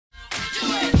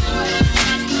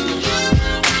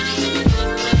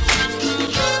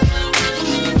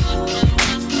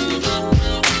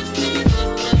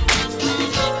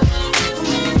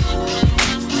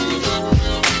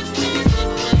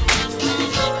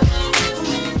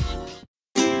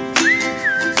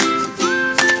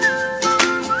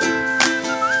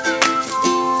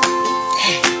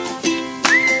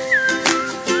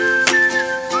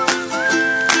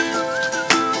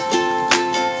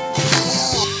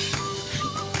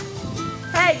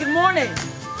good morning.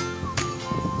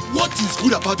 What is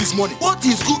good about this morning? What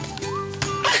is good?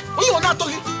 When you are not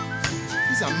talking,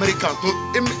 these Americans,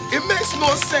 it makes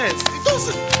no sense. It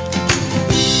doesn't.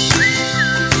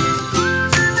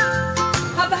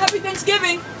 Have a happy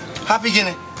Thanksgiving. Happy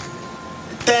Guinea.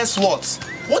 Thanks what?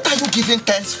 What are you giving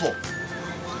thanks for?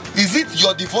 Is it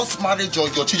your divorced marriage or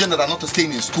your children that are not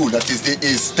staying in school that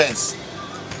is thanks?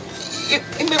 It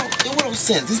makes no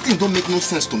sense. This thing don't make no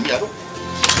sense to me. I don't.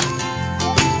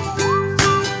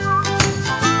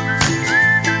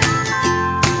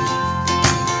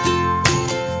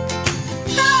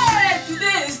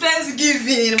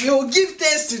 We will give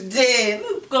thanks today.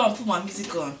 Go on, put my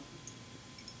music on.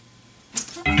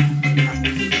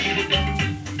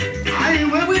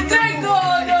 We thank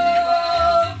God.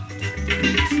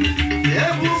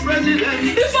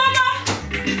 Ifeoma,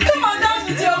 come on dance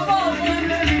with your mom.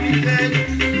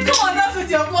 Come on dance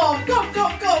with your mom. Come.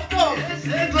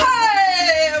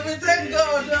 Hey, we thank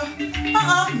God.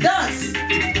 Dance.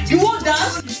 You won't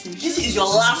dance? This is your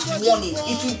last warning.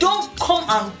 If you don't come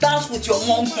and dance with your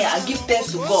mom here and give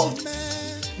thanks to God,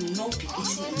 you will not be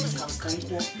eating in this house, can you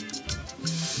go?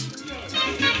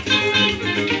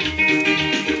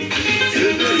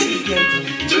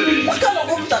 What kind of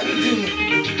rubbish are you doing?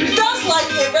 Dance like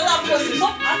a regular person,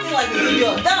 stop acting like a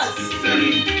idiot. Dance.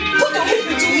 Put your hip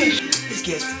into it. This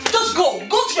girl, just go.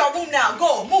 Go to your room now.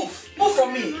 Go. Move from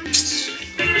me.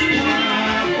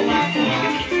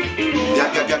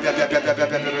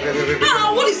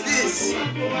 What is this?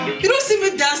 You don't see me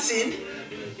dancing?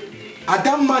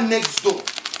 That man next door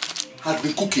has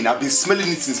been cooking. I've been smelling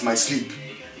it since my sleep.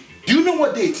 Do you know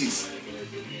what day it is?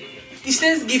 It's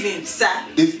Thanksgiving, sir.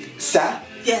 Sir?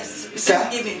 Yes, it's sir?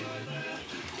 Thanksgiving.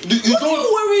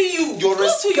 Don't worry you.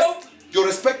 Your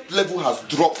respect level has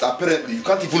dropped apparently. You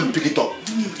can't even pick it up.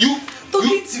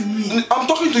 Talking to me. I'm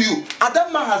talking to you.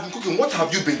 That man has been cooking. What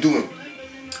have you been doing?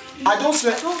 I don't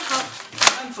have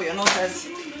time for your nonsense.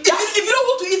 If you don't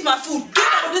want to eat my food, get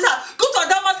out of this house. Go to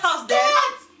Adama's house then.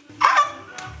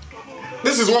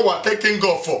 This is what we're thanking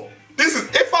God for. This is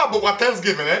if I book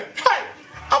Thanksgiving, eh? Hey,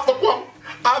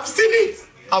 I've seen it.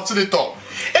 I've seen it all.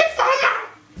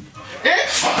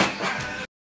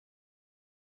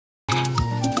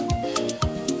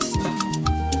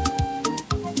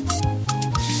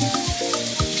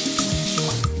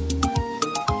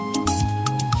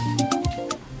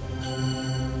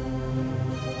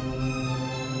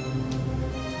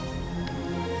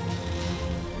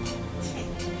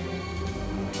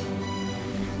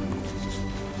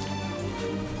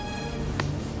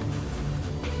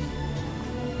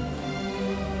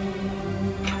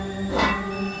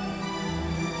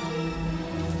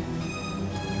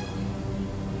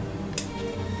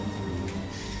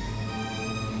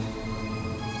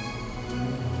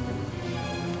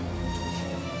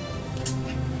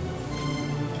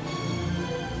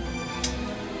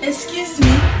 Excuse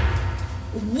me,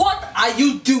 what are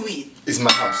you doing? It's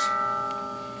my house.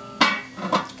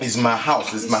 It's my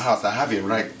house. It's my house. I have a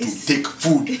right to take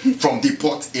food from the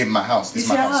pot in my house. It's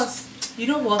my house. You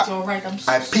know what? You're right. I'm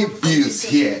so I pay bills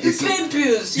here. You pay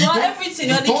bills. You're everything.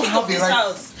 You're the king of this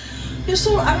house. You're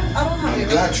so. I don't have. I'm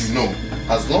glad you know.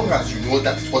 As long as you know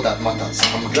that is what that matters.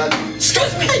 I'm glad you.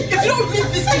 Excuse me. If you don't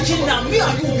leave this kitchen now, me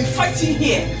and you will be fighting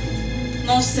here.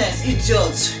 Nonsense,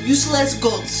 idiots, useless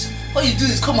gods. All you do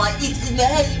is come and eat in your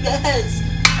heads.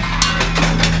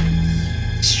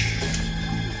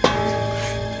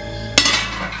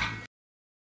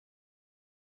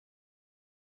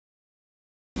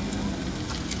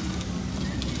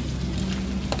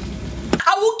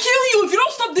 I will kill you if you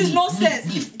don't stop this nonsense.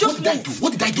 What did I do?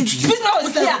 What did I do to you?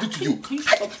 What did I do to you?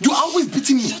 You're always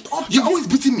beating me. You're always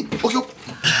beating me. Okay. Welcome,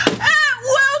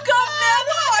 man.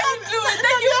 What are you doing?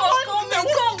 Thank you for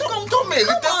coming. Come in.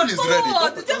 The table is ready.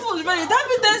 The table is ready.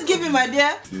 Happy Thanksgiving, my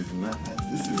dear. This is nice.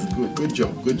 This is good. Good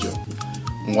job. Good job.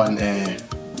 One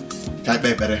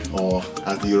better, or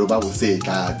as the Yoruba will say,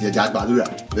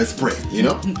 let's pray. You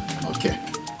know? Okay.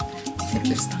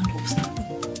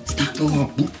 Stand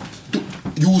up.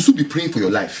 You will soon be praying for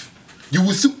your life. You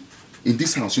will soon. In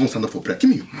this house, you won't stand up for prayer. Give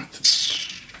me your hand.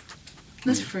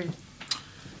 Let's pray.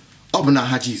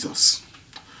 Obenaha Jesus.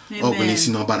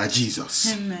 Amen.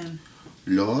 Jesus. Amen.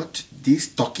 Lord, this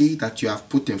turkey that you have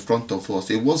put in front of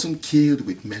us, it wasn't killed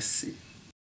with mercy.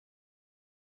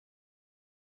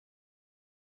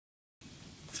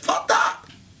 Father,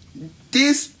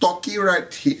 this turkey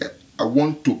right here, I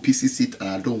want to pieces it and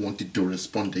I don't want it to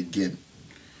respond again.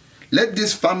 Let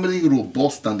this family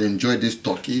robust and enjoy this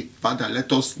turkey. Father,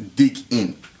 let us dig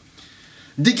in.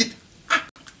 Dig it.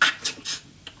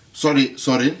 Sorry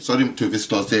to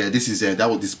visitors. This is that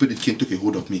was the Spirit King took a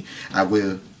hold of me. I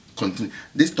will continue.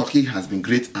 This turkey has been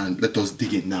great, and let us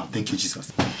dig in now. Thank you,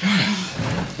 Jesus.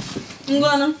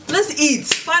 Ngwana, let's eat.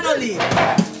 Finally.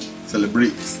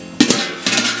 Celebrate.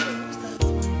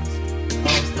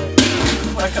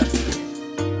 Welcome.